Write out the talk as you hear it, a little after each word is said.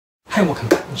Hey, welcome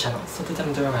back to the channel. So today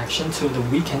I'm doing a reaction to the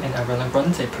Weeknd and Ariana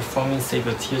Grande performing Save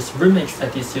Your Tears remix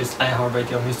at this year's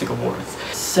iHeartRadio Music Awards.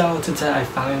 So today I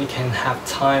finally can have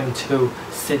time to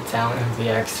sit down and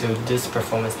react to this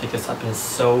performance because I've been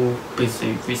so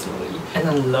busy recently. And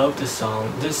I love the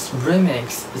song. This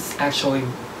remix is actually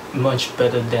much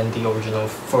better than the original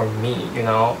for me, you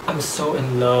know. I'm so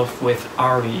in love with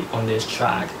Ari on this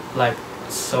track, like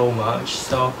so much.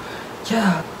 So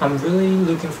yeah, I'm really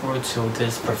looking forward to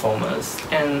this performance.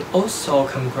 And also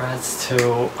congrats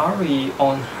to Ari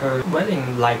on her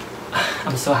wedding. Like,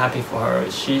 I'm so happy for her.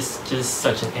 She's just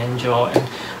such an angel and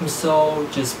I'm so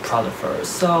just proud of her.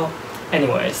 So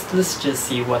anyways, let's just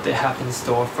see what they have in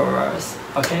store for us.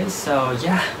 Okay, so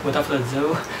yeah, without further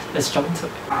ado, let's jump into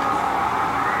it.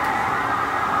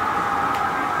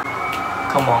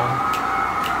 Come on.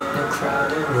 The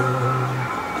crowded room,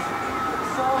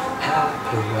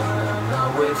 happy when I'm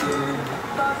not with you.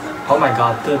 Oh my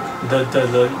god, the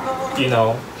you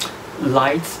know,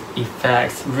 light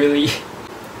effects really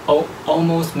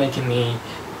almost making me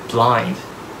blind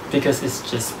because it's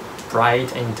just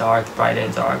bright and dark.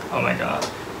 Oh my god,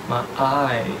 my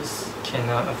eyes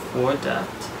cannot afford that.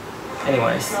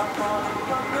 Anyways,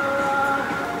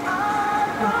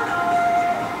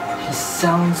 he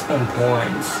sounds on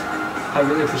point. I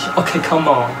really appreciate. Okay, come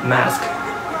on, mask.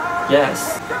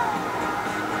 Yes.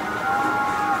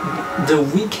 The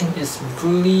Weeknd is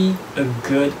really a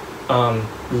good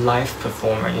live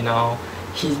performer, you know.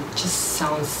 He just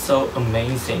sounds so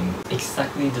amazing.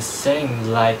 Exactly the same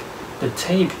like the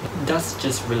tape. That's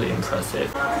just really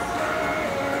impressive.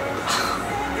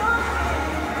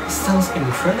 It sounds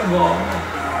incredible.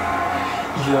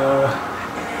 Yeah.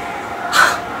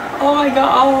 Oh my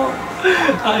god, oh,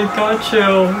 I got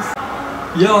chills.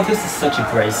 Yo, this is such a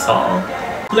great song.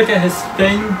 Look at his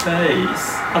faint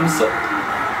face. I'm so...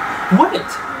 Wait!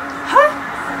 Huh?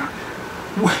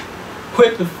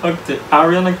 Where the fuck did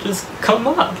Ariana just come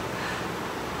up?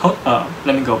 Hold up,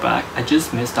 let me go back. I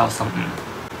just missed out something.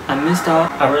 I missed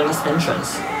out Ariana's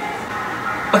entrance.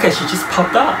 Okay, she just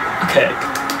popped up. Okay.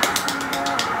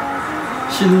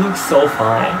 She looks so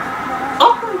fine.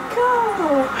 Oh my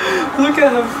god! Look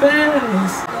at her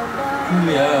face!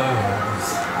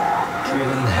 Yes.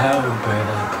 Couldn't help but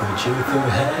I put you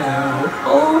through hell.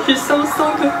 Oh, she sounds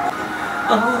so good.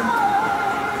 Oh.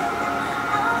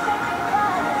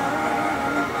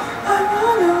 I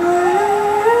run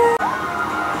away.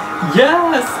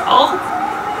 Yes. Oh.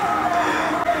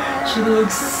 She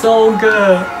looks so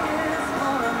good.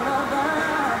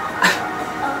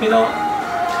 You know,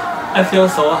 I feel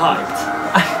so hyped.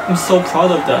 I'm so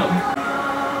proud of them.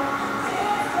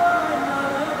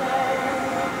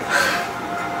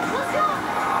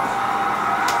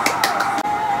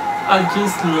 I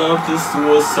just love this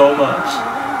duo so much.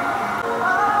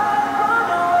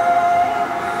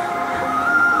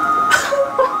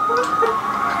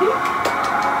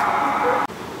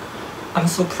 I'm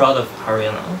so proud of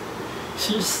Ariana.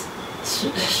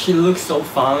 She looks so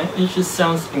fine and she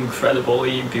sounds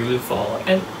incredibly beautiful.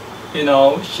 And you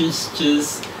know, she's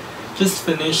just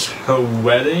finished her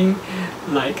wedding.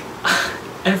 Like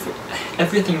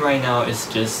everything right now is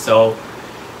just so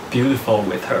beautiful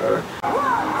with her.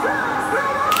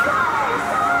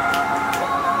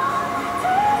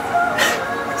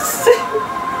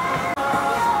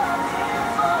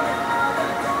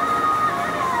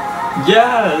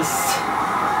 Yes!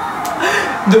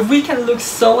 The Weeknd looks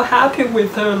so happy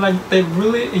with her, like they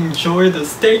really enjoy the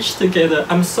stage together.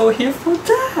 I'm so here for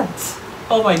that!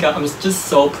 Oh my god, I'm just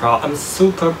so proud. I'm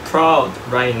super proud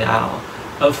right now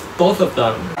of both of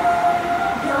them.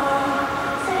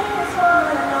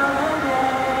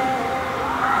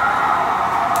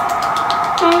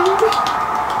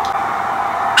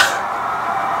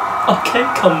 Okay,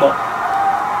 come on.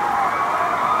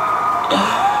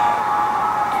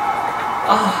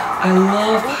 I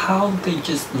love how they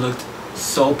just looked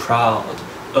so proud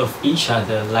of each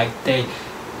other, like they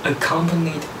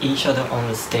accompanied each other on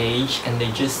the stage and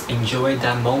they just enjoyed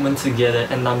that moment together,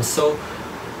 and I'm so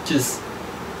just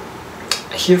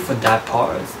here for that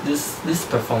part. This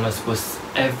performance was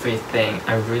everything.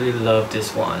 I really love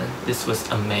this one. This was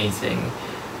amazing.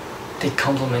 They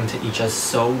complemented each other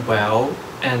so well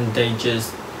and they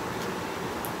just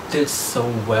did so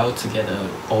well together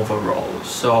overall.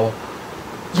 So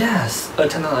yes, a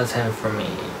 10 out of 10 for me.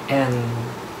 And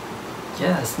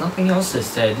yes, nothing else to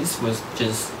say. This was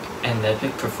just an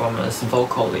epic performance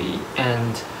vocally,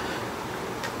 and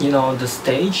you know, the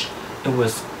stage, it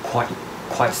was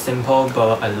quite simple,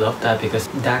 but I love that because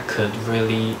that could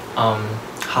really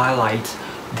highlight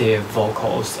their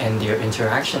vocals and their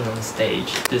interaction on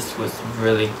stage. This was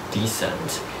really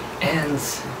decent. And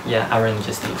yeah, Ariana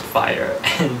just looked fire,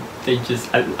 and they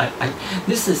just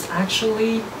this is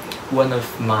actually one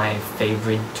of my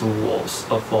favorite duos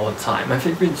of all time. My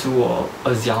favorite duo,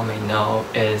 as y'all may know,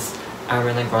 is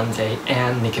Ariana Grande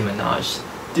and Nicki Minaj.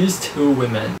 These two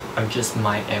women are just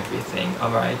my everything,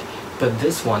 alright? But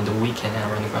this one, The Weeknd and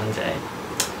Ariana Grande,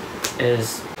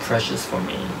 is precious for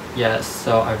me. Yes,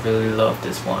 so I really love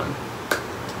this one.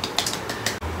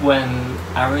 When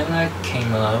Ariana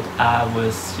came up, I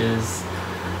was just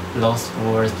lost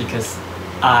for words because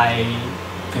I've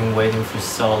been waiting for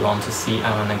so long to see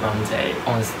Ariana Grande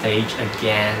on stage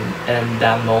again, and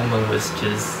that moment was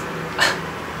just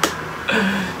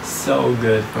so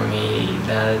good for me.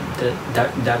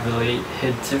 That really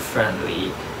hit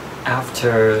differently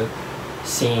after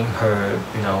seeing her,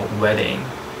 wedding.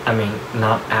 I mean,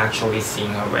 not actually seeing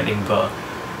her wedding, but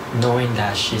knowing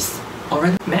that she's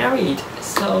already married.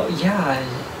 So yeah,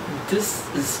 this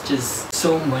is just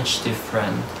so much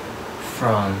different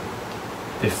from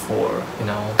before,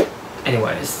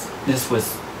 Anyways, this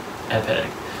was epic.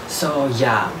 So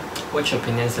yeah, what's your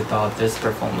opinions about this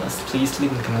performance? Please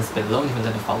leave in the comments below. If you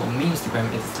want to follow me on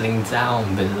Instagram, it's linked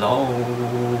down below.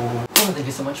 Well, thank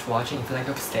you so much for watching. If you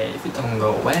like, stay. If you don't,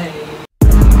 go away.